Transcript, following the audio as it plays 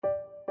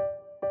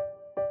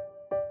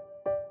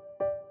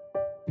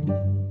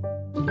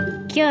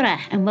Kia ora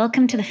and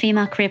welcome to the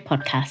Female Career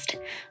Podcast.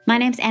 My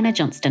name's Anna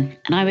Johnston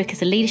and I work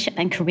as a leadership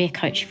and career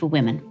coach for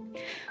women.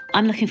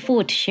 I'm looking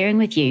forward to sharing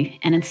with you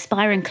an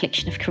inspiring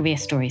collection of career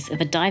stories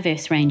of a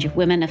diverse range of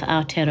women of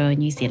Aotearoa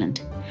New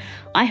Zealand.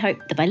 I hope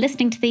that by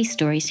listening to these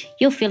stories,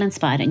 you'll feel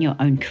inspired in your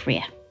own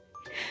career.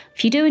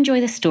 If you do enjoy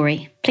this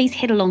story, please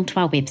head along to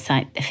our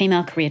website,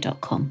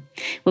 thefemalecareer.com,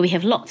 where we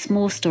have lots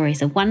more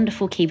stories of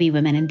wonderful Kiwi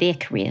women and their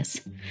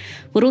careers.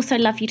 We'd also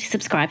love you to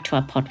subscribe to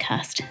our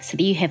podcast so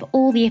that you have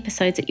all the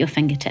episodes at your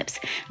fingertips,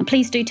 and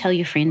please do tell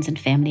your friends and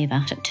family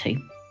about it too.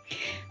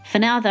 For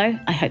now, though,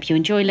 I hope you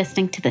enjoy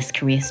listening to this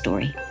career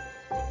story.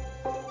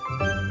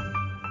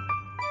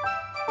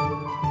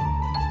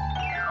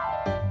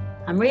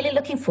 I'm really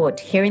looking forward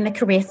to hearing the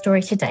career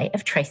story today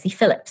of Tracy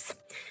Phillips.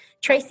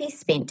 Tracy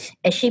spent,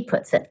 as she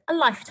puts it, a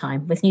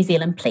lifetime with New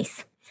Zealand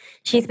Police.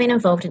 She's been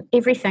involved in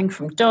everything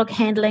from dog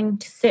handling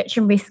to search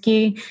and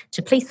rescue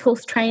to police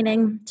horse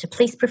training to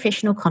police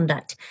professional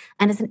conduct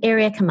and is an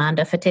area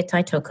commander for Te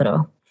Tai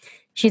Tokerau.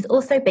 She's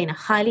also been a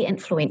highly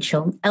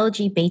influential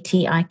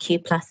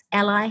LGBTIQ+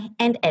 ally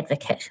and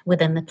advocate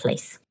within the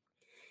police.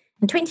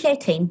 In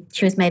 2018,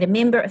 she was made a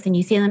member of the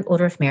New Zealand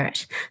Order of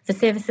Merit for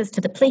services to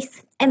the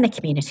police and the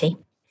community.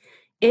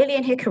 Early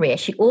in her career,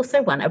 she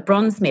also won a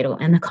bronze medal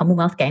in the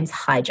Commonwealth Games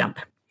high jump.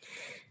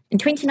 In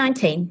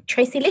 2019,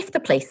 Tracy left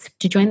the police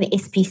to join the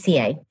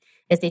SPCA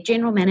as their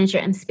General Manager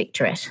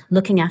Inspectorate,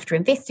 looking after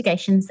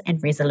investigations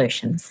and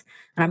resolutions.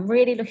 And I'm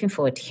really looking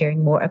forward to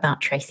hearing more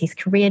about Tracy's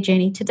career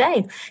journey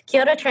today.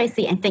 Kia ora,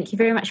 Tracy, and thank you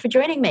very much for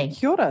joining me.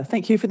 Kia ora.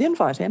 Thank you for the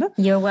invite, Anna.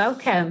 You're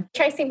welcome.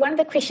 Tracy, one of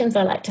the questions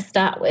I like to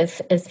start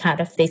with as part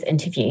of these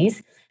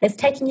interviews is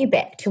taking you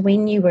back to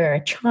when you were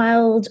a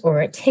child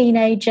or a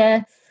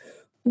teenager.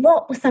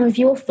 What were some of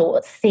your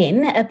thoughts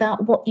then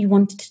about what you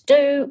wanted to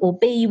do or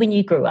be when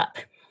you grew up?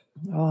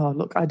 Oh,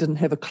 look, I didn't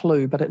have a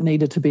clue, but it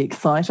needed to be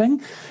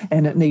exciting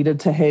and it needed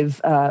to have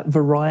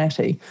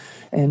variety.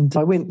 And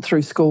I went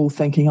through school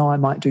thinking, I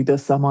might do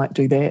this, I might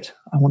do that.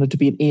 I wanted to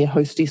be an air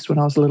hostess when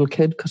I was a little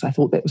kid because I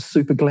thought that was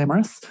super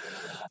glamorous.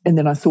 And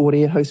then I saw what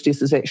air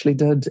hostesses actually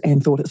did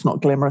and thought it's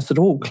not glamorous at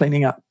all,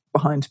 cleaning up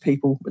behind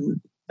people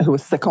who were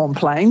sick on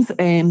planes,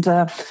 and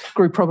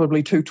grew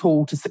probably too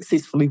tall to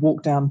successfully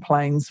walk down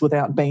planes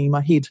without banging my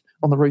head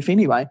on the roof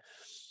anyway.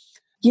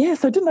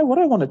 Yes, I didn't know what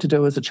I wanted to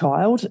do as a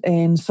child.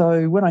 And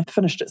so when I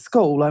finished at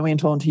school, I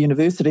went on to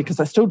university because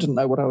I still didn't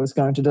know what I was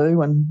going to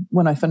do. And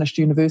when I finished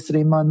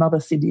university, my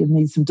mother said, you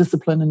need some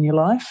discipline in your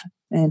life.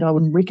 And I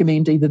would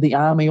recommend either the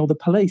army or the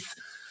police.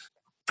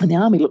 And the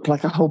army looked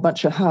like a whole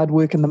bunch of hard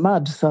work in the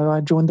mud. So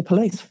I joined the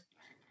police.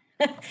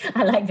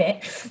 I like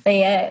that.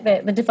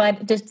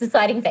 The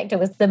deciding factor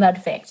was the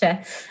mud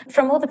factor.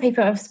 From all the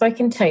people I've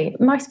spoken to,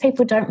 most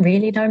people don't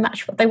really know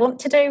much what they want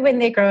to do when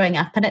they're growing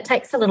up, and it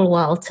takes a little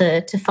while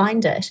to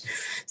find it.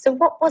 So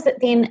what was it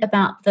then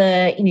about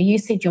you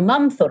said your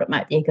mum thought it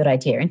might be a good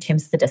idea in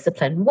terms of the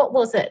discipline. What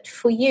was it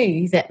for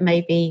you that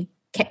maybe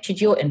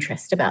captured your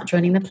interest about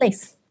joining the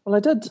police? Well, I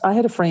did. I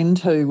had a friend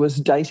who was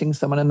dating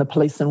someone in the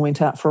police and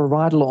went out for a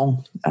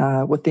ride-along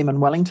with them in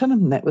Wellington,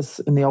 and that was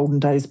in the olden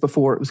days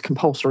before it was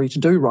compulsory to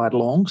do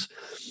ride-alongs.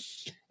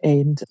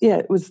 And, yeah,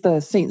 it was the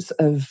sense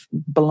of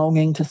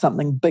belonging to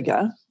something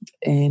bigger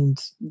and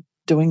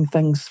doing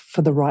things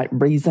for the right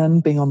reason,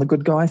 being on the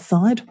good guy's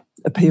side,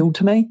 appealed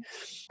to me,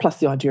 plus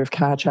the idea of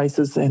car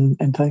chases and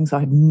things.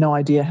 I had no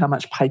idea how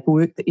much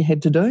paperwork that you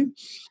had to do.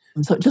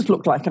 And so it just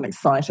looked like an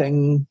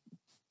exciting,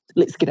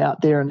 let's get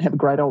out there and have a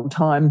great old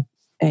time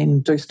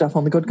and do stuff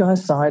on the good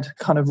guy's side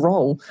kind of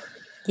role.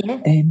 Yeah.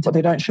 And what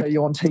they don't show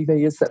you on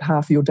TV is that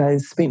half of your day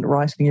is spent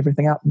writing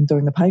everything up and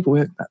doing the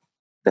paperwork. But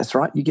that's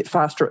right, you get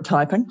faster at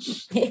typing.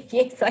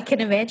 Yes, I can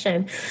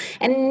imagine.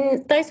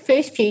 And those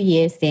first few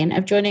years then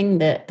of joining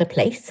the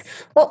police,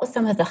 what were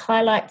some of the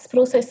highlights, but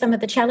also some of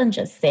the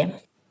challenges there?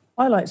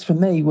 Highlights for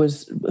me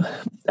was,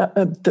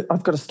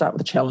 I've got to start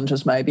with the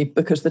challenges maybe,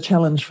 because the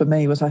challenge for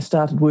me was I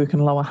started work in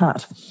Lower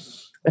Hutt.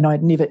 And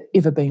I'd never,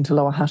 ever been to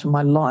Lower Hutt in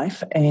my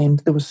life. And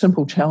there were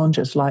simple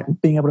challenges like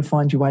being able to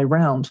find your way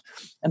around.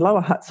 And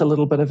Lower Hutt's a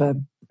little bit of a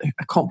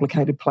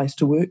complicated place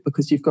to work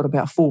because you've got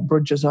about 4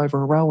 bridges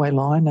over a railway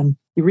line and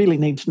you really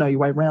need to know your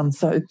way around.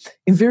 So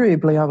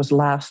invariably I was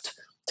last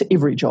to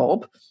every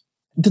job,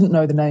 didn't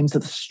know the names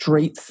of the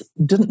streets,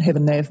 didn't have a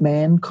nav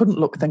man, couldn't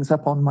look things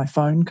up on my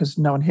phone because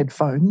no one had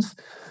phones.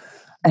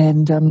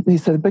 And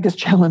so the biggest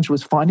challenge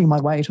was finding my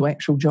way to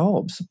actual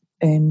jobs,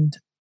 and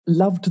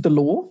loved the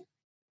law.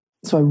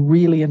 So I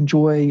really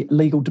enjoy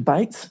legal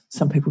debates.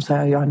 Some people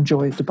say I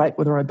enjoy a debate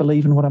whether I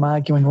believe in what I'm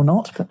arguing or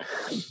not, but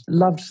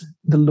loved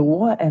the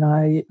law, and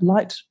I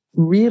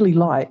really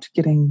liked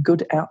getting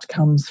good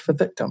outcomes for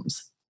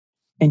victims.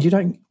 And you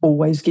don't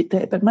always get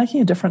that, but making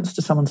a difference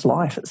to someone's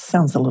life, it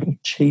sounds a little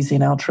cheesy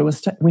and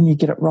altruistic. When you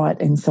get it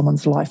right and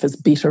someone's life is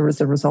better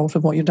as a result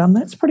of what you've done,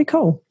 that's pretty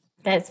cool.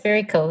 That's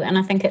very cool. And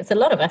I think it's a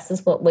lot of us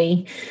is what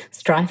we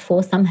strive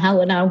for somehow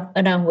in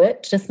our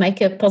work, to just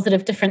make a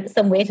positive difference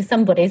somewhere to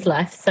somebody's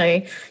life. So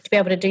to be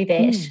able to do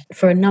that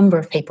for a number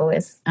of people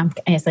is,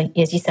 as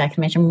you say, I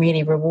can imagine,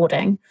 really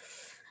rewarding.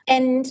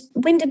 And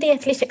when did the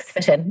athletics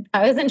fit in?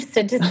 I was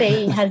interested to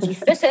see how did you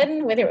fit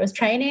in, whether it was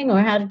training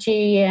or how did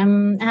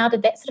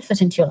that sort of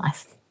fit into your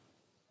life?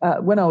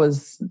 When I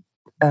was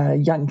a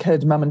young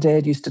kid, Mum and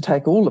Dad used to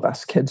take all of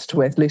us kids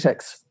to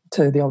athletics,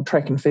 to the old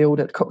track and field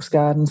at Cook's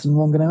Gardens in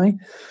Whangarei.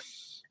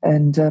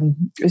 And I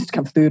used to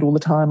come third all the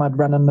time. I'd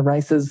run in the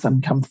races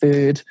and come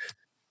third,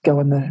 go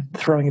in the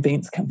throwing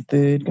events, come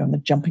third, go in the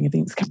jumping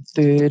events, come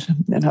third.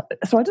 And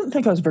so I didn't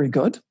think I was very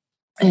good.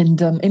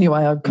 And anyway,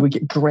 I would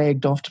get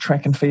dragged off to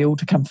track and field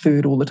to come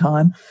third all the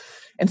time.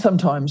 And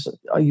sometimes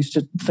I used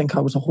to think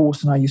I was a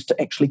horse and I used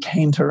to actually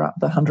canter up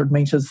the 100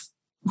 metres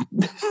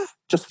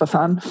just for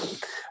fun.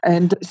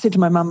 And said to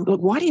my mum,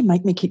 look, why do you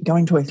make me keep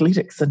going to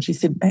athletics? And she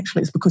said,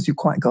 actually, it's because you're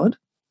quite good.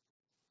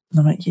 And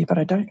I'm like, yeah, but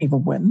I don't ever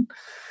win.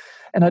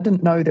 And I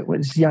didn't know that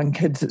with young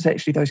kids, it's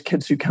actually those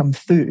kids who come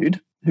third,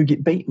 who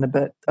get beaten a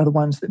bit, are the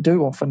ones that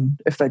do often,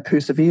 if they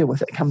persevere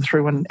with it, come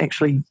through and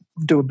actually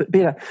do a bit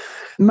better.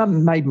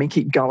 Mum made me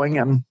keep going,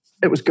 and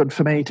it was good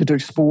for me to do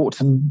sport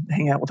and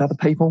hang out with other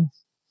people.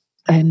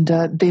 And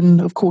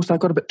then, of course, I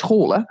got a bit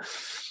taller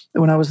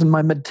when I was in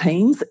my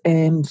mid-teens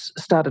and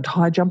started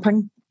high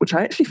jumping, which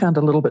I actually found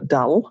a little bit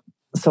dull.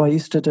 So I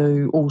used to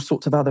do all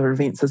sorts of other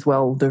events as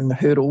well, doing the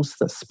hurdles,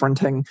 the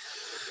sprinting,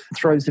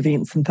 throws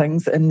events and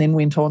things, and then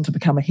went on to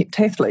become a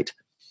heptathlete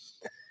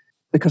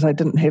because I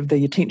didn't have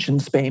the attention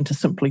span to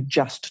simply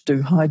just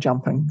do high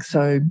jumping.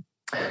 So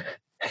I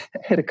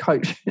had a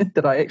coach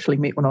that I actually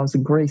met when I was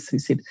in Greece who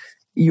said,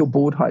 you're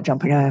bored high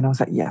jumping, eh? And I was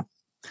like, yeah.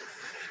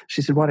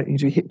 She said, why don't you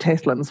do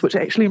heptathlons, which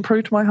actually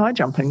improved my high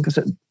jumping because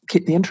it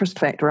kept the interest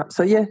factor up.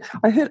 So, yeah,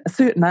 I hit a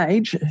certain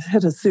age,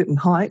 hit a certain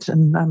height,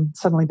 and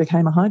suddenly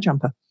became a high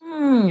jumper.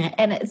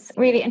 And it's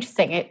really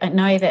interesting. I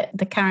know that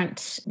the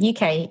current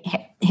UK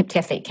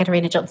heptathlete,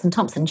 Katarina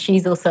Johnson-Thompson,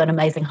 she's also an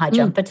amazing high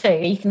jumper too.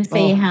 You can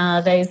see how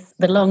the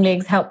long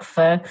legs help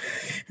for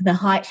the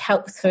height,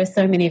 helps for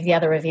so many of the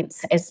other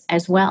events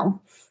as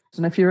well.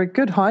 And if you're a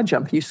good high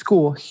jumper, you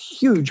score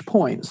huge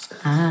points.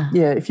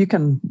 Yeah, if you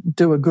can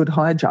do a good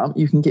high jump,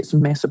 you can get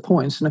some massive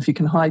points. And if you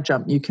can high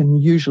jump, you can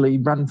usually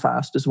run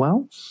fast as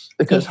well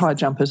because high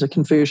jump is a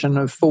conversion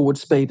of forward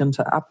speed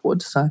into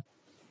upwards. So.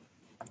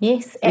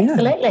 Yes,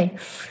 absolutely. Yeah.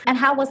 And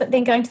how was it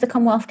then going to the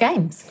Commonwealth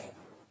Games?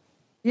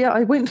 Yeah,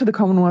 I went to the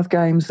Commonwealth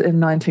Games in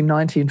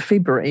 1990 in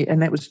February,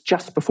 and that was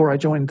just before I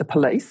joined the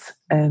police.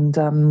 And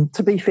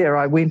to be fair,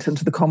 I went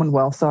into the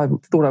Commonwealth, so I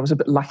thought I was a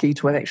bit lucky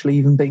to have actually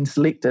even been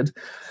selected.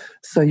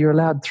 So you're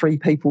allowed 3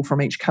 people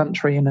from each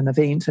country in an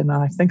event, and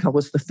I think I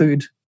was the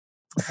third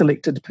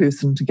selected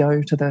person to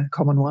go to the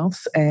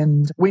Commonwealths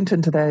and went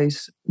into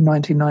those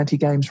 1990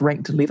 Games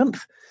ranked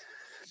 11th.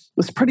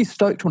 Was pretty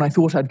stoked when I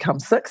thought I'd come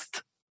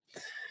 6th.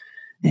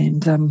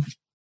 And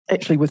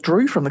actually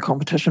withdrew from the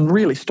competition,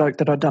 really stoked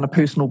that I'd done a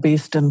personal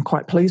best and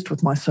quite pleased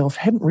with myself.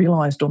 Hadn't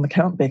realised on the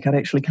countback I'd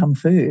actually come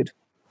 3rd.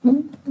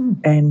 Mm-hmm.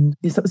 And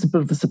yes, it was a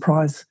bit of a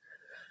surprise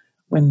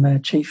when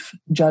the chief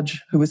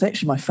judge, who was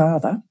actually my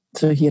father,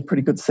 so he had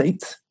pretty good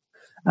seats,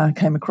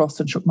 came across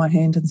and shook my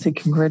hand and said,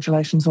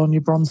 congratulations on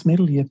your bronze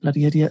medal, you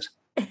bloody idiot.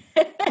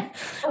 A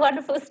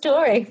wonderful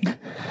story.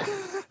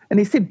 And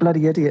he said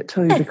bloody idiot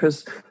too,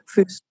 because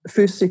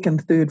first,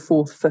 second, third,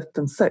 fourth, fifth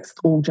and sixth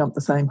all jumped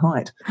the same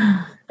height.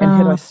 And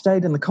had I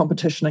stayed in the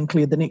competition and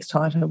cleared the next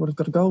height, I would have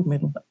got a gold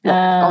medal.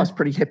 I was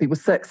pretty happy with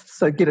sixth,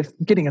 so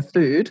getting a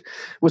third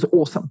was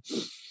awesome.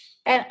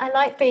 And I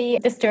like the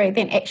story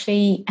then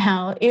actually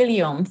how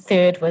early on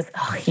third was,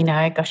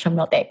 gosh, I'm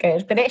not that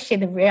good. But actually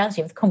the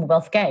reality of the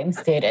Commonwealth Games,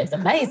 third is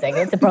amazing.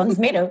 It's a bronze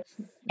medal.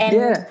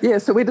 And yeah.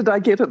 So where did I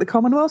get at the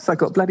Commonwealths? I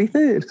got bloody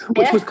third,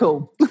 which was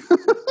cool.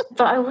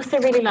 But I also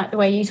really like the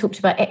way you talked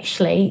about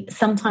actually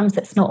sometimes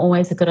it's not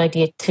always a good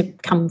idea to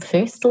come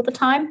first all the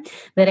time,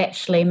 that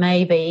actually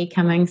maybe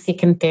coming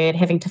second, third,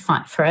 having to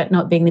fight for it,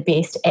 not being the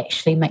best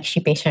actually makes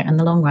you better in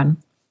the long run.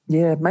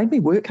 Yeah, it made me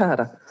work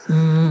harder.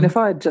 And if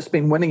I had just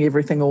been winning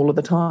everything all of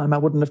the time, I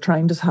wouldn't have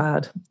trained as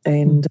hard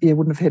and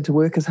wouldn't have had to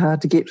work as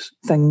hard to get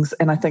things.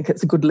 And I think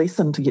it's a good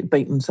lesson to get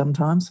beaten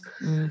sometimes.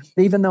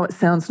 Even though it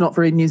sounds not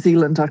very New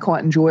Zealand, I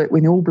quite enjoy it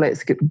when the All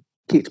Blacks get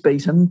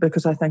beaten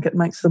because I think it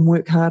makes them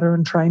work harder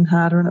and train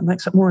harder and it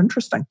makes it more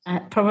interesting.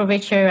 Probably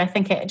true. I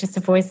think it just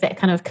avoids that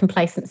kind of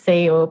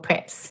complacency or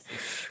perhaps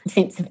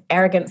sense of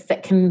arrogance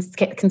that can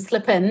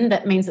slip in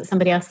that means that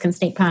somebody else can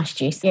sneak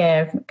past you. So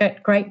yeah,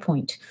 great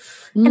point.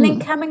 And then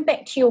coming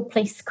back to your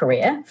police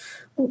career,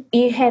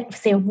 you had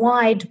a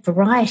wide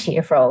variety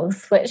of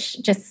roles,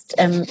 which just,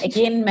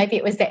 again, maybe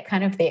it was that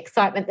kind of the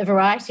excitement, the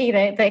variety,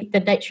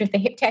 the nature of the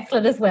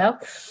heptathlete as well.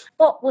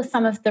 What were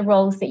some of the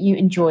roles that you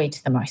enjoyed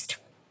the most?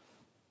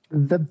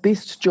 The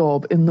best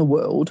job in the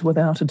world,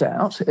 without a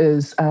doubt,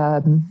 is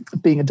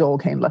being a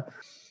dog handler.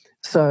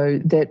 So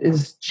that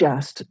is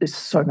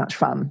so much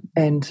fun.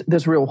 And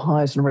there's real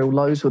highs and real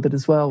lows with it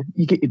as well.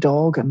 You get your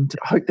dog and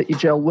hope that you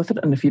gel with it.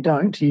 And if you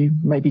don't, you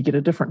maybe get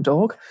a different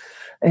dog.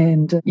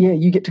 And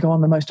you get to go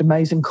on the most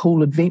amazing,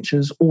 cool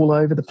adventures all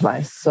over the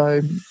place. So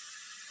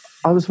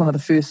I was one of the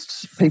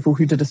first people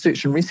who did a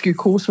search and rescue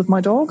course with my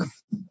dog.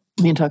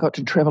 meant I got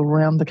to travel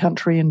around the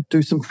country and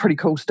do some pretty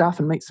cool stuff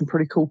and meet some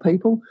pretty cool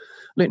people.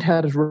 Learned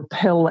how to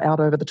rappel out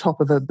over the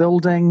top of a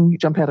building,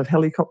 jump out of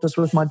helicopters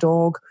with my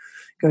dog,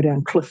 go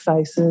down cliff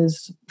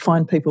faces,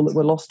 find people that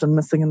were lost and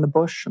missing in the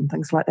bush and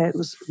things like that. It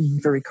was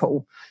very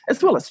cool,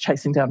 as well as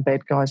chasing down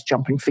bad guys,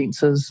 jumping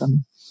fences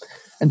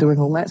and doing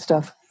all that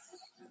stuff.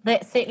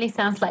 That certainly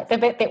sounds like the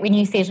bit that when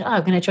you said,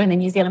 I'm going to join the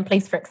New Zealand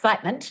Police for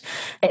excitement,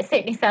 that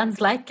certainly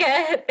sounds like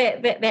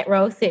that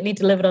role certainly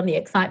delivered on the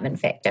excitement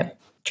factor.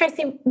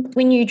 Tracy,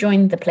 when you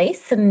joined the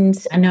police, and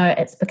I know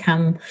it's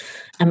become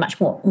a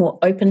much more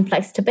open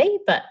place to be,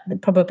 but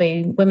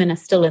probably women are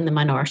still in the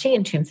minority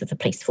in terms of the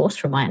police force,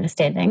 from my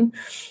understanding.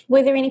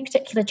 Were there any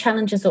particular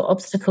challenges or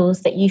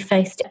obstacles that you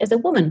faced as a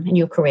woman in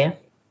your career?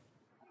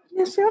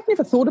 Yes, I've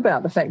never thought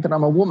about the fact that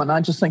I'm a woman. I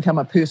just think I'm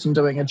a person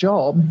doing a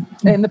job.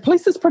 And the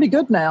police is pretty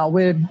good now.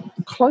 We're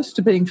close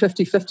to being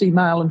 50-50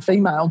 male and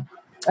female,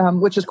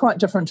 which is quite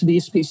different to the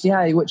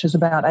SPCA, which is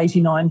about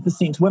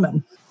 89%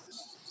 women.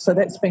 So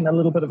that's been a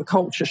little bit of a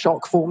culture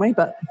shock for me.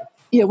 But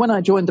yeah, when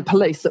I joined the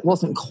police, it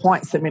wasn't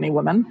quite so many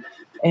women.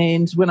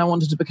 And when I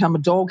wanted to become a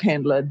dog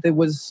handler, there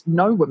was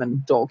no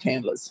women dog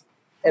handlers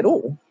at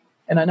all.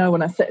 And I know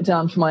when I sat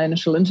down for my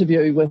initial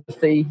interview with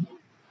the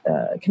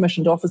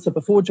commissioned officer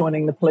before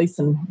joining the police,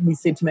 and he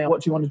said to me,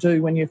 what do you want to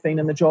do when you've been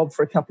in the job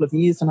for a couple of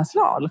years? And I said,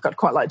 look, I'd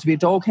quite like to be a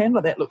dog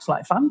handler. That looks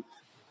like fun.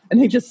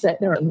 And he just sat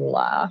there and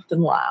laughed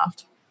and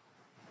laughed.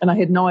 And I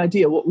had no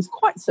idea what was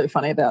quite so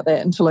funny about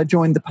that until I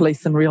joined the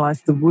police and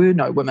realised there were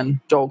no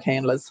women dog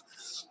handlers.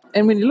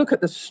 And when you look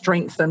at the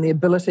strength and the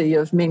ability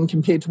of men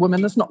compared to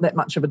women, there's not that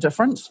much of a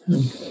difference.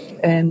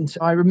 And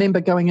I remember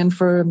going in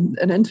for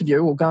an interview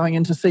or going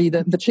in to see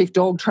the chief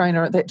dog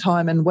trainer at that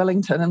time in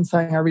Wellington and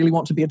saying, I really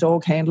want to be a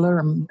dog handler.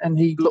 And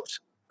he looked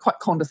quite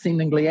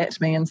condescendingly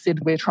at me and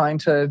said, we're trying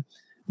to...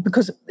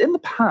 Because in the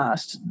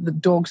past, the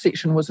dog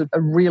section was a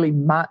really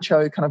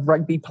macho kind of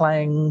rugby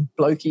playing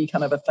blokey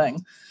kind of a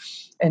thing.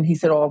 And he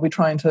said, we're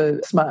trying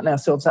to smarten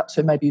ourselves up,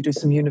 so maybe you do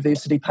some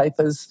university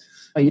papers.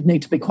 You'd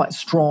need to be quite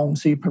strong,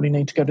 so you probably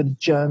need to go to the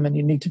gym and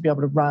you need to be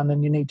able to run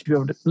and you need to be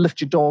able to lift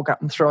your dog up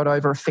and throw it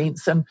over a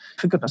fence. And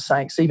for goodness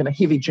sakes, even a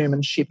heavy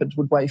German Shepherd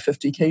would weigh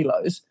 50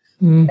 kilos.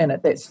 And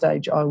at that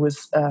stage, I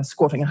was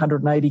squatting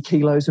 180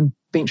 kilos and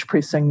bench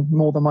pressing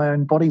more than my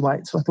own body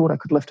weight. So I thought I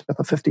could lift up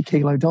a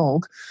 50-kilo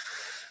dog.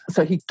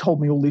 So he told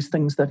me all these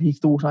things that he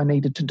thought I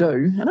needed to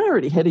do. And I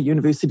already had a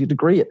university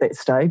degree at that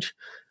stage.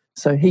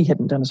 So he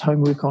hadn't done his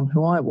homework on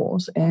who I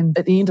was. And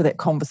at the end of that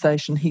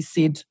conversation, he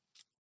said,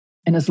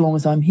 and as long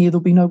as I'm here,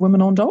 there'll be no women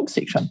on dog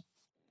section.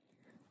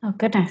 Oh,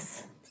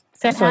 goodness.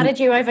 So how did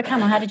you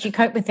overcome, or how did you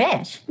cope with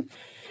that?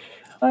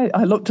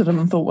 I looked at him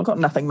and thought, well, I've got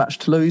nothing much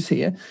to lose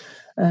here.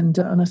 And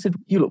I said,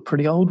 you look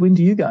pretty old. When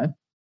do you go?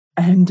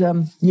 And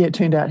it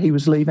turned out he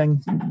was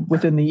leaving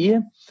within the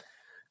year.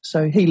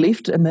 So he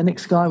left, and the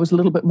next guy was a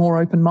little bit more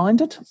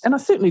open-minded. And I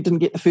certainly didn't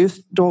get the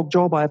first dog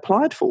job I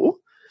applied for,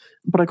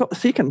 but I got the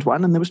second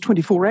one, and there was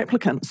 24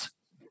 applicants.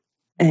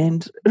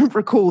 And I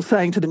recall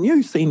saying to the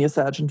new senior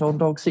sergeant on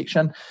dog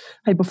section,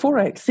 hey, before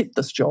I accept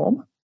this job,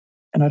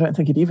 and I don't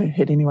think he'd ever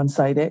had anyone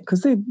say that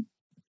because they're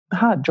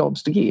hard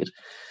jobs to get.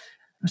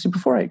 I said,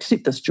 before I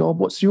accept this job,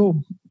 what's your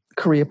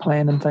career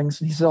plan and things?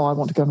 And he said, I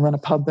want to go and run a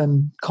pub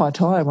in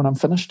Kaitaia when I'm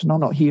finished, and I'm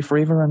not here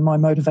forever, and my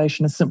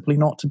motivation is simply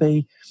not to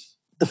be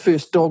the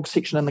first dog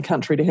section in the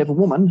country to have a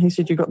woman. He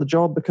said, you got the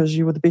job because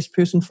you were the best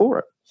person for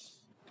it.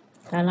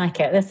 I like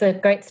it. That's a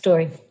great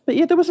story. But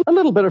yeah, there was a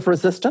little bit of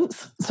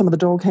resistance. Some of the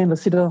dog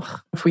handlers said,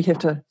 if we have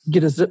to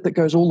get a zip that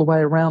goes all the way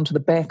around to the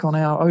back on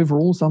our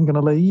overalls, I'm going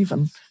to leave.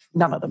 And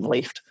none of them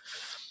left.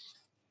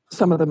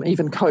 Some of them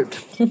even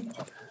coped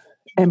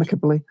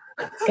amicably.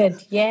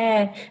 Good,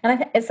 yeah. And I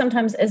think it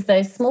sometimes is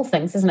those small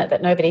things, isn't it,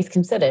 that nobody's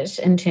considered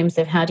in terms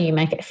of how do you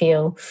make it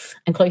feel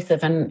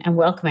inclusive and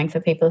welcoming for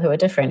people who are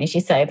different. As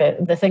you say,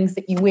 the things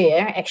that you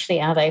wear,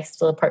 actually, are they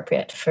still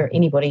appropriate for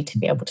anybody to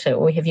be able to,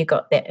 or have you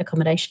got that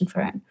accommodation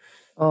for it?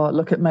 Oh,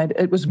 look,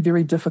 it was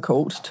very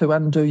difficult to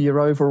undo your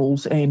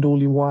overalls and all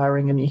your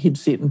wiring and your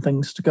headset and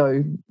things to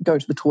go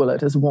to the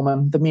toilet as a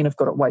woman. The men have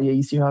got it way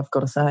easier, I've got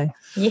to say.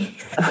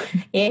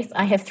 Yes,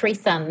 I have 3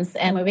 sons,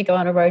 and when we go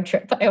on a road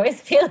trip, I always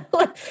feel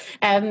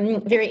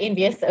very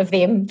envious of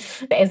them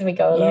as we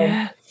go along.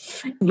 Yeah.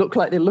 Look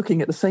like they're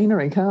looking at the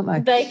scenery, can't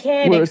they? They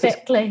can, whereas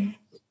exactly.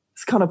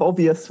 It's kind of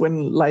obvious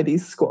when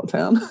ladies squat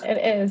down. It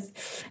is.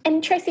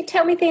 And Tracy,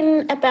 tell me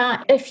then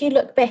about, if you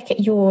look back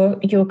at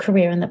your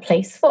career in the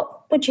police,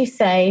 what would you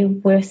say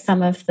were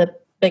some of the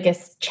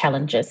biggest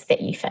challenges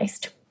that you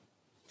faced?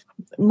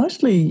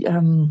 Mostly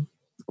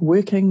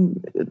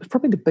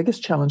probably the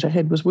biggest challenge I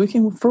had was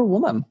working for a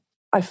woman.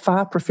 I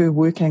far prefer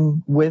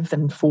working with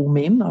and for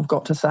men, I've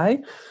got to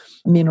say.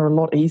 Men are a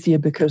lot easier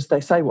because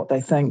they say what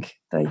they think.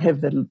 They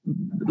have their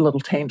little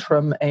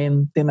tantrum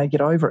and then they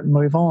get over it and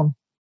move on.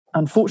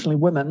 Unfortunately,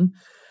 women,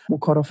 well,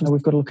 quite often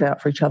we've got to look out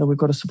for each other, we've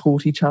got to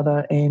support each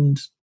other, and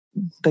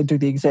they do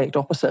the exact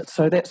opposite.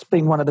 So that's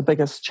been one of the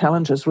biggest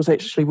challenges, was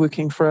actually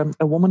working for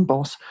a woman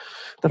boss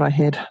that I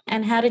had.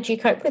 And how did you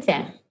cope with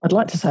that? I'd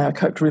like to say I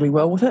coped really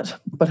well with it,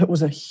 but it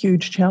was a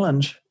huge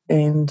challenge.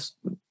 And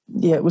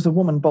it was a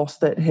woman boss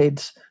that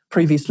had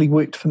previously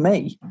worked for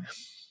me,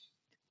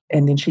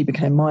 and then she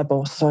became my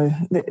boss. So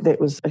that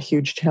was a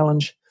huge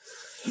challenge.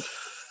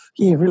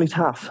 Yeah, really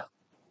tough.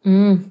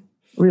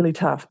 Really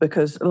tough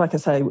because, like I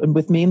say,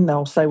 with men,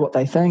 they'll say what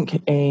they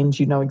think and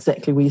you know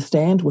exactly where you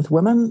stand. With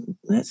women,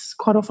 that's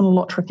quite often a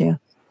lot trickier.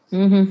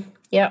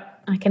 Yeah,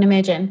 I can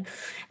imagine.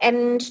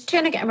 And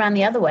turning it around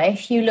the other way,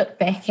 if you look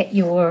back at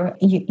your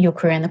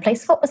career in the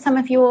police, what were some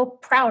of your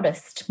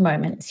proudest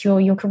moments,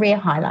 your career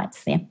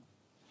highlights there?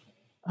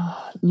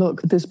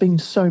 Look, there's been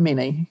so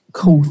many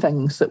cool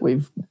things that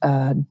we've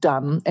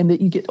done and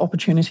that you get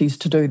opportunities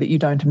to do that you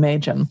don't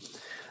imagine.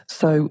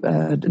 So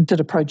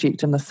did a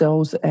project in the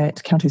cells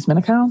at Counties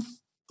Manukau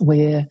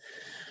where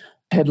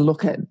I had a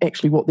look at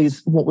actually what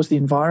was the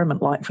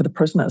environment like for the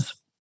prisoners.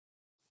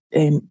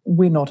 And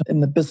we're not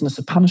in the business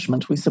of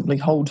punishment. We simply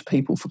hold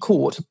people for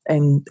court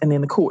and then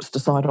the courts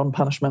decide on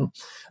punishment.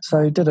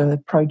 So did a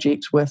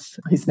project with,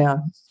 he's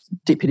now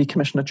Deputy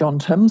Commissioner John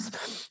Timms,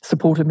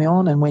 supported me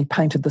on, and we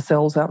painted the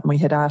cells up and we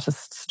had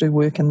artists do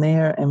work in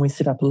there and we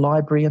set up a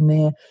library in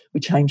there. We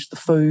changed the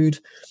food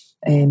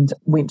and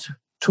went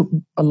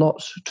to a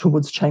lot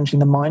towards changing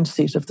the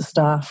mindset of the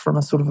staff from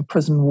a sort of a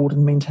prison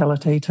warden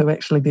mentality to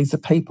actually these are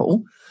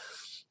people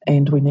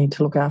and we need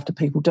to look after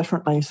people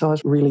differently. So I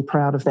was really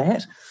proud of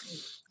that.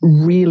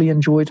 Really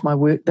enjoyed my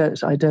work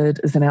that I did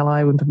as an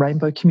ally with the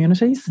rainbow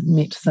communities.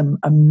 Met some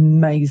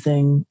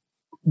amazing,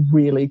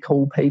 really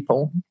cool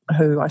people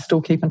who I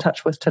still keep in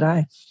touch with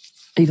today,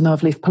 even though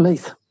I've left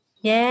police.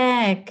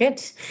 Yeah,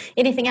 good.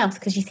 Anything else?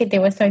 Because you said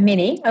there were so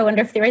many. I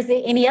wonder if there is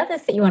any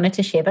others that you wanted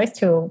to share. Those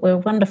two were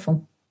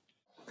wonderful.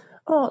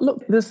 Oh,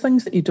 look, there's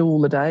things that you do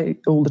all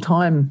the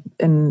time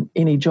in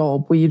any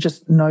job where you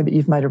just know that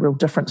you've made a real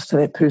difference to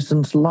that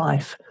person's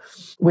life,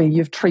 where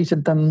you've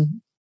treated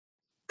them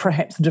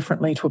perhaps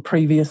differently to a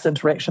previous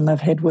interaction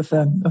they've had with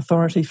an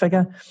authority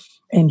figure,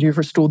 and you've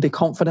restored their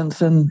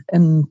confidence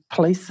in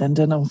police and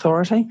in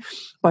authority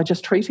by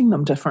just treating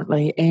them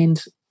differently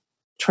and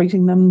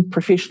treating them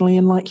professionally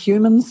and like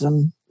humans,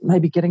 and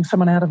maybe getting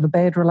someone out of a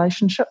bad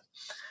relationship.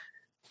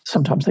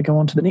 Sometimes they go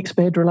on to the next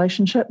bad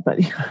relationship, but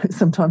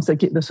sometimes they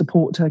get the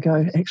support to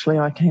go, actually,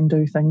 I can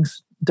do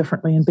things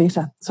differently and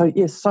better. So,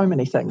 yes, so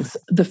many things.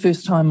 The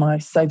first time I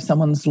saved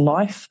someone's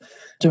life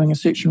doing a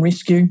search and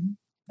rescue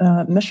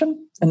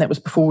mission, and that was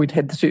before we'd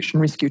had the search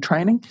and rescue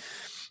training.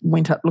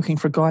 Went up looking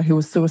for a guy who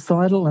was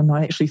suicidal, and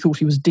I actually thought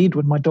he was dead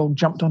when my dog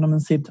jumped on him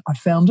and said, I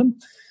found him.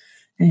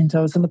 And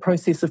I was in the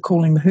process of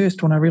calling the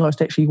Hearst when I realised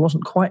actually he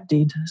wasn't quite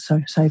dead,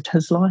 so saved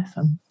his life.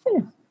 And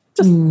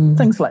just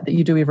things like that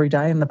you do every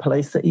day in the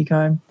police that you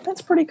go,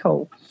 that's pretty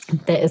cool.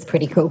 That is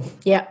pretty cool.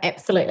 Yeah,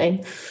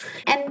 absolutely.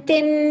 And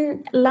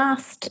then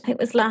last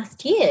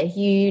year,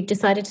 you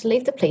decided to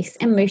leave the police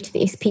and move to the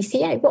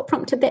SPCA. What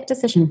prompted that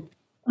decision?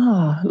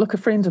 Look, a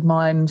friend of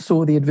mine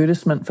saw the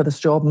advertisement for this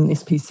job in the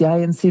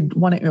SPCA and said,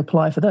 why don't you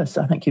apply for this?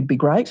 I think you'd be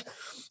great.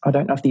 I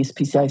don't know if the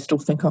SPCA still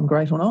think I'm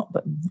great or not,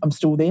 but I'm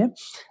still there.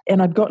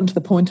 And I'd gotten to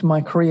the point in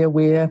my career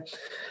where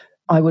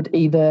I would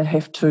either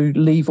have to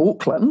leave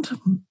Auckland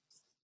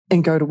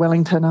and go to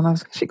Wellington, and I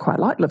was actually quite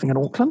like living in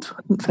Auckland.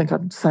 I didn't think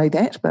I'd say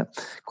that, but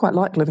quite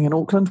like living in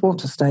Auckland, want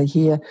to stay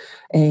here,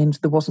 and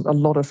there wasn't a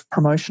lot of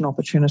promotion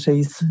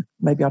opportunities.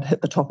 Maybe I'd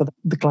hit the top of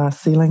the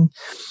glass ceiling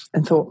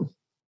and thought,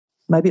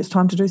 maybe it's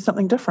time to do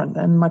something different.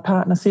 And my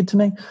partner said to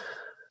me,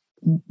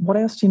 what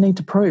else do you need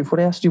to prove? What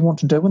else do you want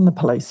to do in the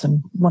police?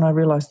 And when I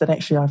realised that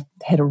actually I've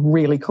had a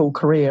really cool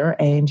career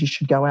and you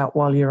should go out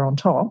while you're on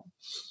top,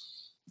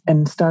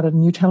 and started a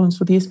new challenge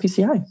with the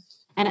SPCA.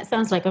 And it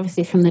sounds like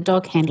obviously from the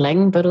dog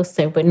handling, but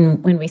also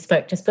when we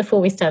spoke just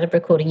before we started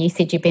recording, you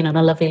said you've been on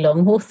a lovely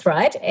long horse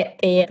ride at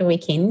the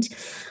weekend.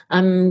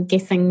 I'm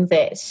guessing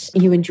that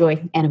you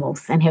enjoy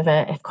animals and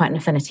have quite an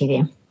affinity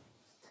there.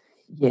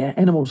 Yeah,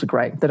 animals are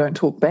great. They don't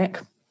talk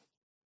back.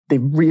 They're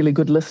really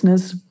good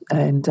listeners,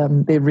 and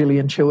they're really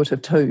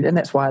intuitive too. And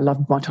that's why I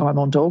loved my time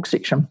on dog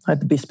section. I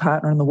had the best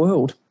partner in the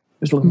world.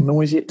 It was a little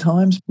noisy at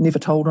times, never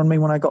told on me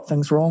when I got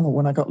things wrong or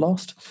when I got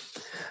lost.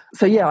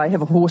 So, yeah, I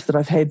have a horse that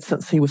I've had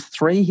since he was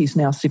 3. He's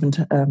now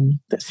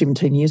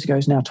 17 years ago,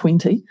 he's now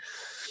 20.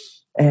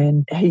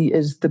 And he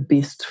is the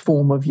best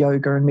form of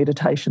yoga and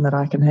meditation that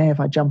I can have.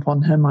 I jump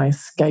on him, I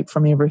escape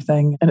from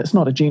everything. And it's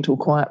not a gentle,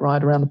 quiet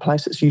ride around the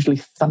place. It's usually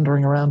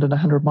thundering around at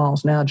 100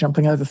 miles an hour,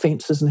 jumping over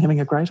fences and having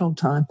a great old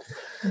time.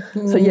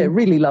 So, yeah,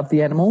 really love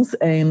the animals.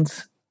 And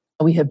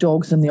we have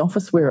dogs in the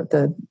office. We're at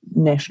the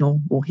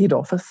national or head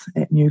office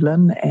at New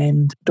Lynn,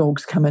 and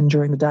dogs come in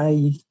during the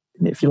day.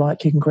 If you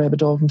like, you can grab a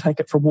dog and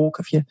take it for a walk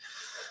if you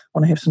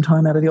want to have some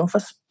time out of the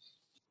office.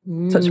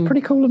 So it's a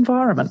pretty cool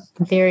environment.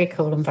 Very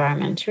cool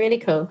environment, really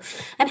cool.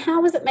 And how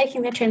was it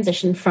making the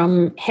transition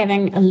from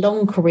having a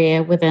long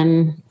career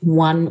within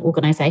one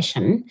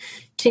organisation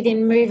to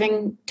then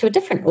moving to a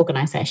different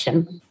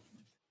organisation?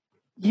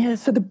 Yeah,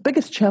 so the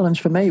biggest challenge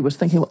for me was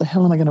thinking, what the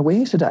hell am I going to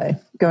wear today?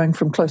 Going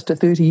from close to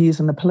 30 years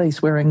in the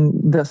police, wearing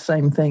the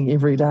same thing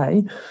every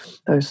day,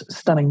 those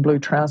stunning blue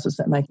trousers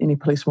that make any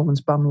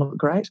policewoman's bum look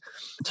great,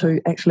 to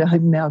actually I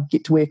now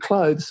get to wear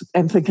clothes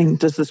and thinking,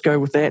 does this go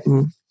with that?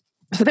 And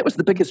So that was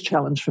the biggest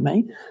challenge for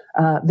me.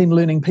 Then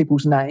learning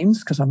people's names,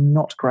 because I'm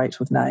not great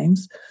with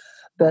names.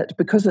 But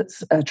because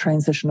it's a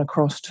transition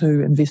across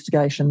to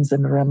investigations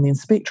and around the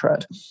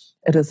inspectorate,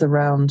 it is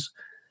around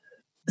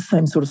the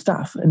same sort of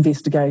stuff.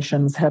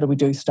 Investigations, how do we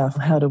do stuff?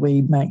 How do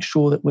we make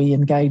sure that we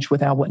engage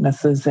with our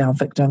witnesses, our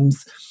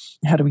victims?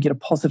 How do we get a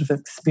positive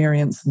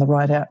experience and the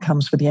right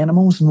outcomes for the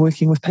animals, and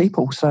working with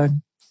people? So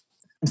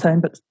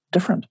same but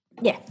different.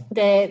 Yeah,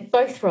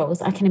 both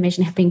roles, I can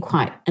imagine, have been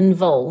quite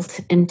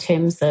involved in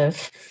terms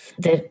of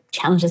the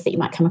challenges that you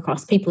might come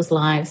across, people's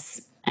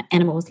lives,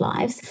 animals'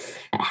 lives.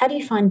 How do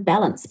you find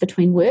balance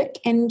between work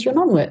and your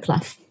non-work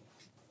life?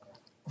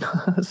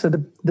 So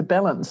the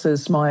balance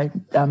is my,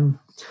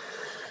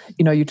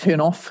 you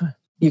turn off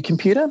your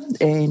computer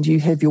and you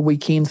have your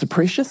weekends are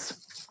precious.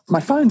 My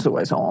phone's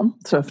always on,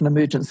 so if an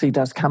emergency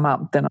does come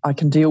up, then I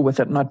can deal with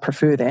it, and I'd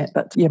prefer that.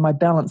 But yeah, my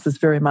balance is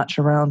very much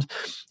around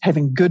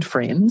having good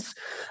friends,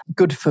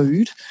 good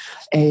food,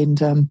 and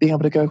being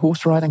able to go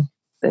horse riding.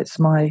 That's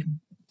my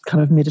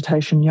kind of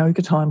meditation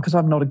yoga time, because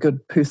I'm not a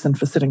good person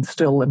for sitting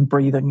still and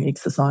breathing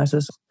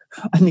exercises.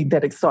 I need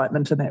that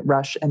excitement and that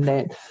rush and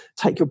that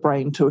take your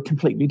brain to a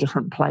completely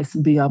different place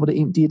and be able to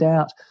empty it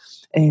out.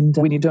 And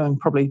when you're doing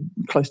probably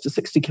close to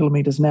 60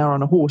 kilometres an hour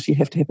on a horse, you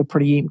have to have a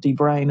pretty empty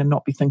brain and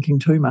not be thinking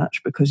too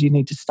much, because you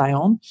need to stay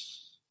on.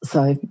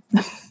 So,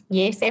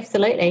 yes,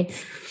 absolutely.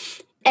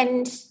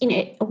 And,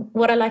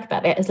 what I like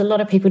about that is a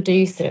lot of people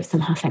do sort of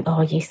somehow think,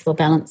 oh, yes, well,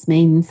 balance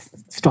means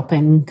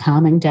stopping,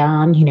 calming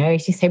down,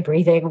 as you say,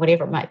 breathing or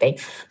whatever it might be.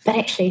 But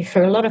actually,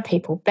 for a lot of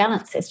people,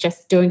 balance is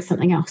just doing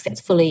something else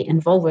that's fully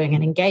involving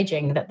and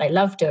engaging, that they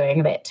love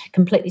doing, that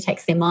completely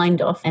takes their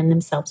mind off and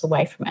themselves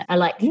away from it.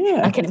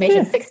 I can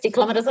imagine 60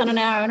 kilometres on an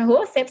hour on a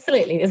horse.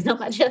 Absolutely. There's not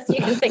much else you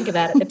can think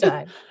about at the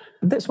time.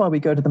 That's why we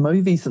go to the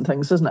movies and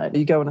things, isn't it?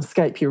 You go and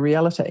escape your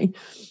reality.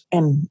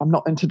 And I'm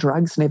not into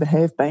drugs, never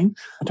have been.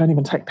 I don't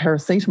even take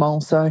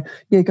paracetamol. So,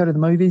 yeah, go to the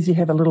movies, you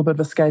have a little bit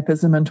of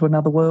escapism into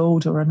another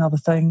world or another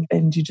thing,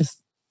 and you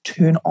just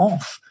turn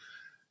off.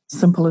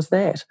 Simple as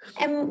that.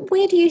 And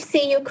where do you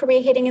see your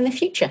career heading in the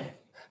future?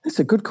 That's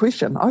a good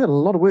question. I've got a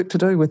lot of work to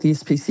do with the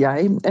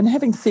SPCA. And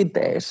having said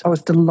that, I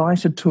was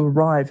delighted to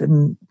arrive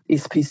in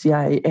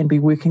SPCA and be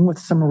working with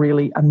some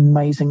really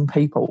amazing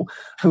people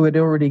who had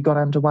already got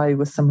underway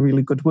with some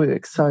really good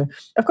work. So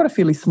I've got a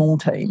fairly small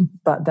team,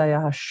 but they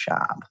are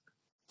sharp.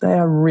 They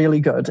are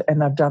really good,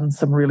 and they've done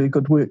some really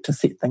good work to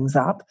set things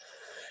up.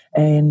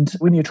 And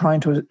when you're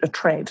trying to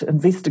attract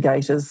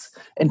investigators,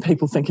 and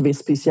people think of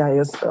SPCA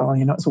as,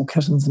 it's all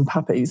kittens and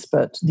puppies,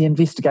 but the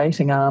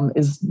investigating arm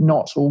is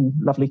not all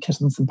lovely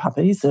kittens and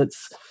puppies.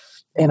 It's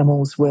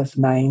animals with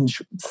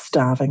mange,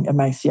 starving,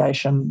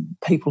 emaciation,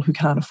 people who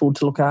can't afford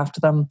to look after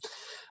them,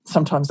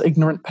 sometimes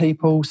ignorant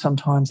people,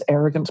 sometimes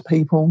arrogant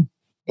people.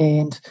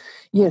 And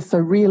yeah, so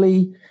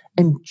really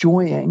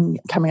enjoying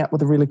coming up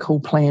with a really cool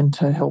plan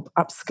to help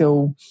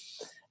upskill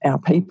our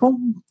people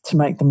to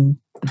make them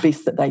the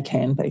best that they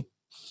can be.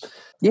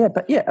 Yeah,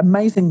 but yeah,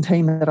 amazing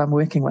team that I'm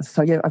working with.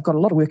 So yeah, I've got a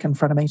lot of work in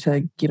front of me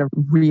to get a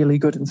really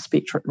good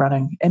inspectorate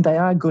running, and they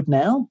are good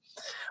now.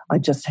 I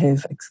just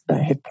have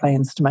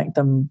plans to make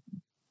them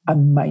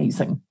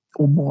amazing,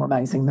 or more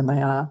amazing than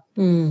they are.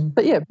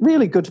 But yeah,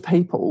 really good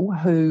people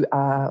who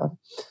are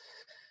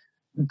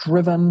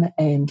driven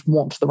and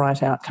want the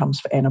right outcomes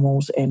for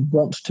animals and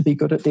want to be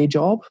good at their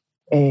job.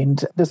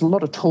 And there's a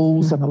lot of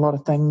tools and a lot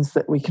of things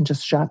that we can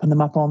just sharpen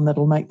them up on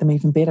that'll make them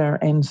even better.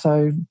 And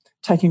so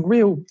taking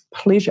real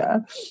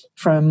pleasure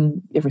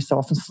from every so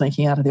often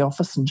sneaking out of the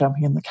office and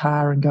jumping in the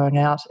car and going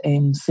out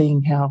and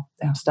seeing how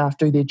our staff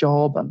do their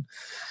job and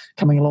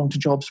coming along to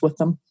jobs with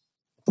them.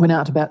 Went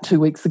out about 2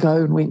 weeks ago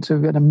and went to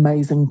an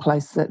amazing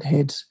place that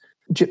had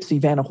gypsy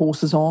vanna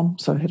horses on.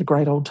 So I had a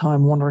great old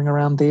time wandering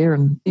around there,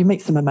 and you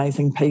meet some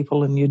amazing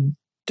people and you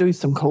do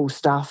some cool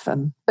stuff.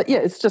 But yeah,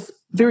 it's just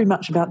very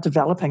much about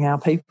developing our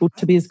people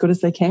to be as good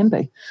as they can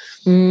be.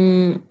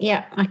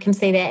 Yeah, I can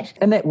see that.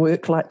 And that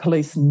work, like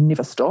police,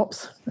 never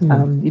stops. You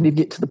never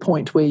get to the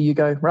point where you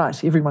go,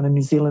 right, everyone in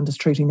New Zealand is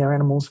treating their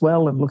animals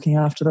well and looking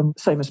after them.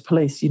 Same as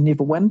police, you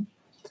never win.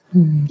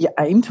 You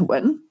aim to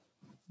win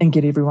and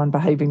get everyone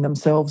behaving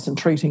themselves and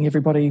treating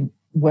everybody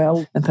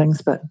well and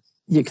things, but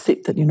you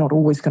accept that you're not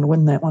always going to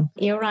win that one.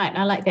 You're right.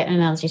 I like that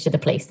analogy to the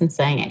police and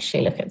saying,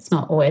 actually, look, it's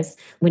not always,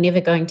 we're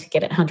never going to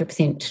get it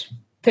 100%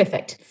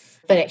 perfect.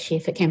 But actually,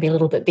 if it can be a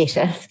little bit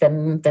better,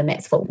 then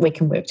that's what we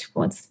can work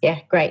towards. Yeah,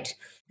 great.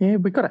 Yeah,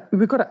 we've got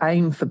to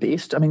aim for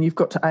best. I mean, you've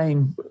got to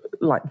aim,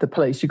 like the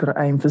police, you've got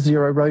to aim for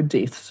 0 road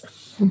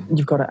deaths.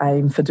 You've got to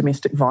aim for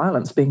domestic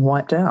violence being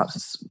wiped out.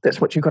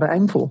 That's what you've got to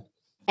aim for.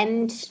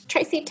 And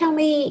Tracy, tell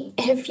me,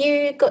 have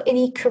you got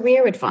any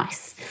career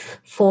advice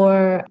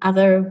for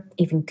other,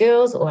 even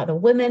girls or other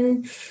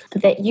women,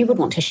 that you would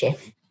want to share?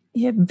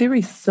 Yeah,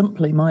 very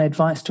simply, my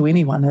advice to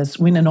anyone is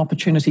when an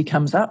opportunity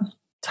comes up,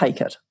 take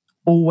it.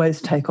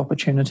 Always take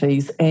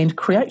opportunities and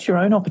create your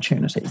own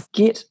opportunities.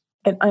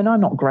 And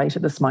I'm not great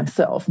at this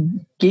myself,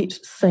 get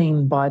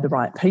seen by the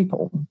right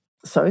people.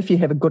 So if you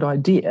have a good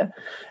idea,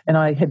 and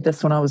I had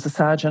this when I was a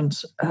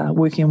sergeant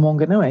working in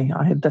Whangarei,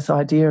 I had this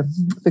idea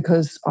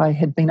because I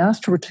had been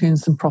asked to return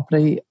some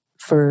property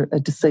for a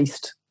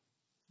deceased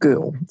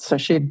girl. So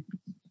she had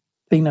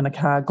been in a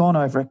car, gone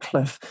over a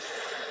cliff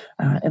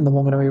in the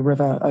Whangarei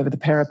River over the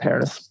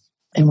Paraparis,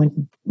 and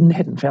we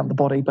hadn't found the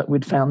body, but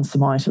we'd found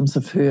some items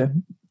of her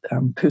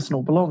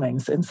personal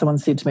belongings. And someone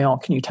said to me, "Oh,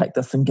 can you take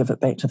this and give it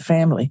back to the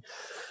family?"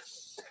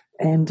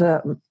 And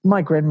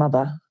my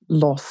grandmother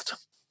lost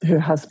her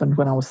husband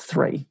when I was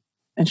 3,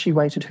 and she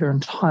waited her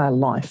entire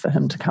life for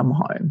him to come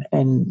home.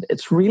 And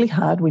it's really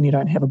hard when you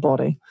don't have a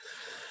body.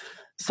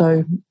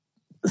 So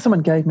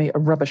someone gave me a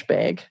rubbish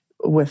bag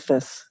with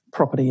this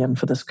property in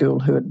for this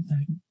girl who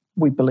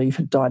we believe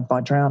had died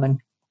by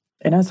drowning.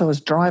 And as I was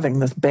driving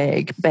this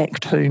bag back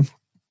to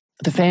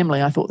the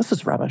family, I thought, this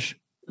is rubbish.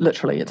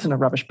 Literally, it's in a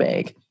rubbish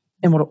bag.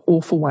 And what an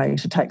awful way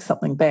to take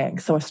something back.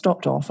 So I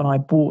stopped off and I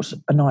bought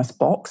a nice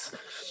box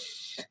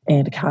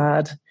and a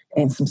card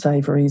and some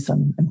savouries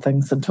and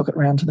things, and took it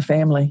round to the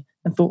family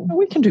and thought, well,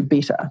 we can do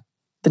better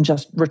than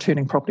just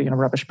returning property in a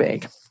rubbish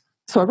bag.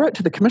 So I wrote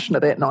to the Commissioner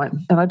that night,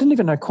 and I didn't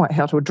even know quite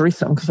how to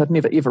address him because I'd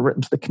never ever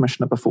written to the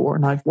Commissioner before,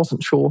 and I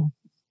wasn't sure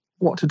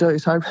what to do.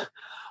 So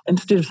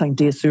instead of saying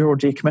Dear Sir or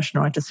Dear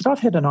Commissioner, I just said, I've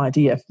had an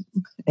idea,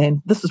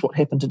 and this is what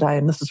happened today,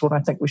 and this is what I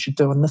think we should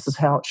do, and this is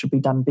how it should be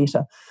done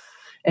better.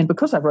 And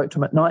because I wrote to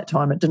him at night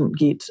time, it didn't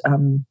get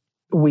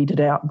weeded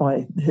out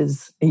by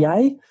his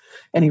EA.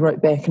 And he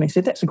wrote back and he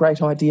said, that's a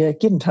great idea.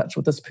 Get in touch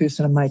with this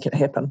person and make it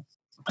happen.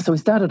 So we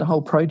started a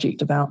whole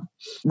project about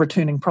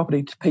returning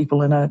property to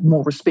people in a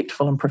more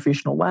respectful and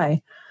professional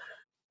way.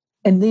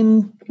 And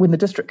then when the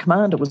district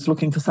commander was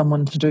looking for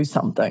someone to do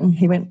something,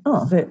 he went,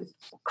 oh, that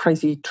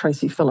crazy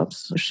Tracy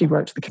Phillips, she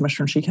wrote to the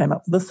Commissioner and she came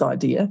up with this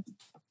idea.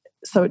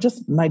 So it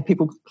just made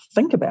people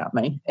think about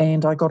me,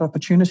 and I got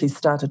opportunities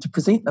started to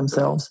present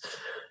themselves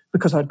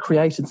because I'd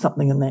created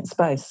something in that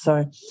space.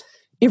 So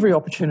every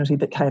opportunity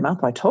that came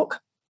up, I took.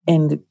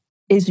 And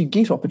as you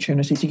get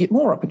opportunities, you get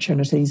more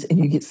opportunities and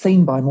you get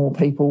seen by more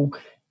people,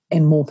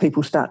 and more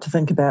people start to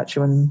think about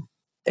you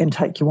and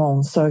take you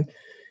on. So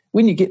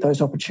when you get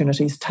those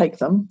opportunities, take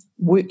them,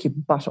 work your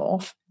butt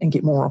off and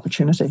get more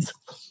opportunities.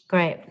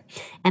 Great.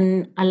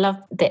 And I love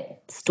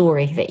that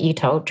story that you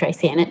told,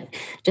 Tracy, and it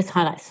just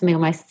highlights for me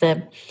almost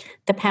the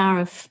power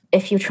of,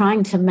 if you're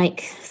trying to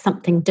make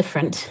something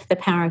different, the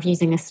power of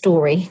using a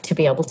story to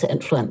be able to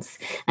influence,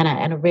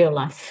 and a real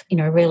life,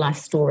 a real life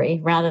story,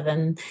 rather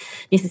than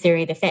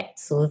necessarily the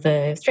facts or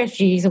the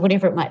strategies or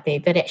whatever it might be,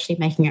 but actually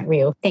making it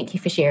real. Thank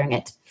you for sharing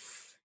it.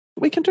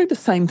 We can do the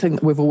same thing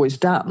that we've always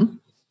done,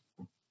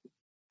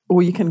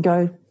 or you can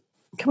go,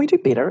 can we do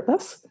better at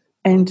this?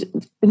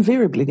 And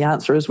invariably the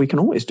answer is we can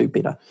always do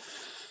better.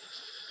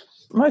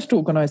 Most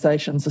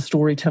organisations are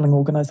storytelling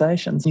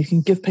organisations. You can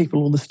give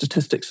people all the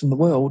statistics in the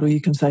world, or you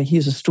can say,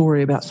 here's a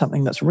story about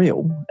something that's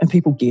real, and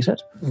people get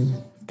it.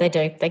 They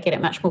do. They get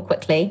it much more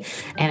quickly,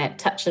 and it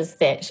touches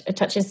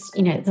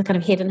the kind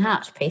of head and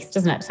heart piece,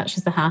 doesn't it? It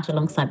touches the heart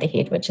alongside the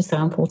head, which is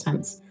so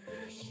important.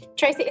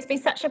 Tracy, it's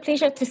been such a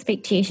pleasure to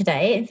speak to you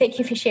today, and thank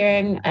you for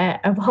sharing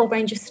a whole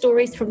range of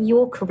stories from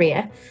your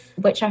career,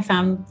 which I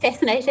found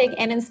fascinating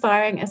and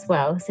inspiring as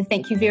well. So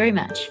thank you very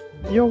much.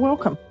 You're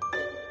welcome.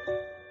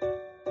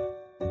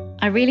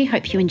 I really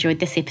hope you enjoyed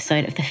this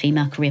episode of the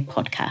Female Career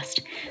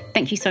Podcast.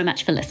 Thank you so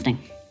much for listening.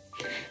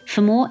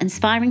 For more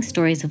inspiring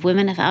stories of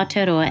women of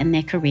Aotearoa and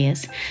their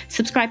careers,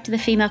 subscribe to the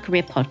Female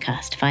Career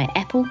Podcast via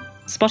Apple,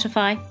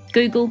 Spotify,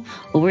 Google,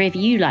 or wherever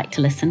you like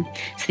to listen,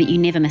 so that you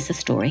never miss a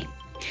story.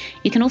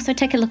 You can also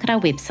take a look at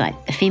our website,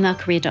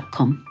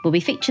 thefemalecareer.com, where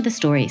we feature the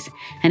stories,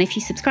 and if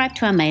you subscribe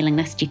to our mailing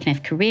list, you can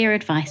have career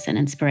advice and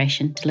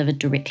inspiration delivered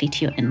directly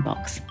to your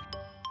inbox.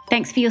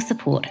 Thanks for your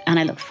support, and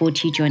I look forward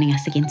to you joining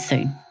us again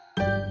soon.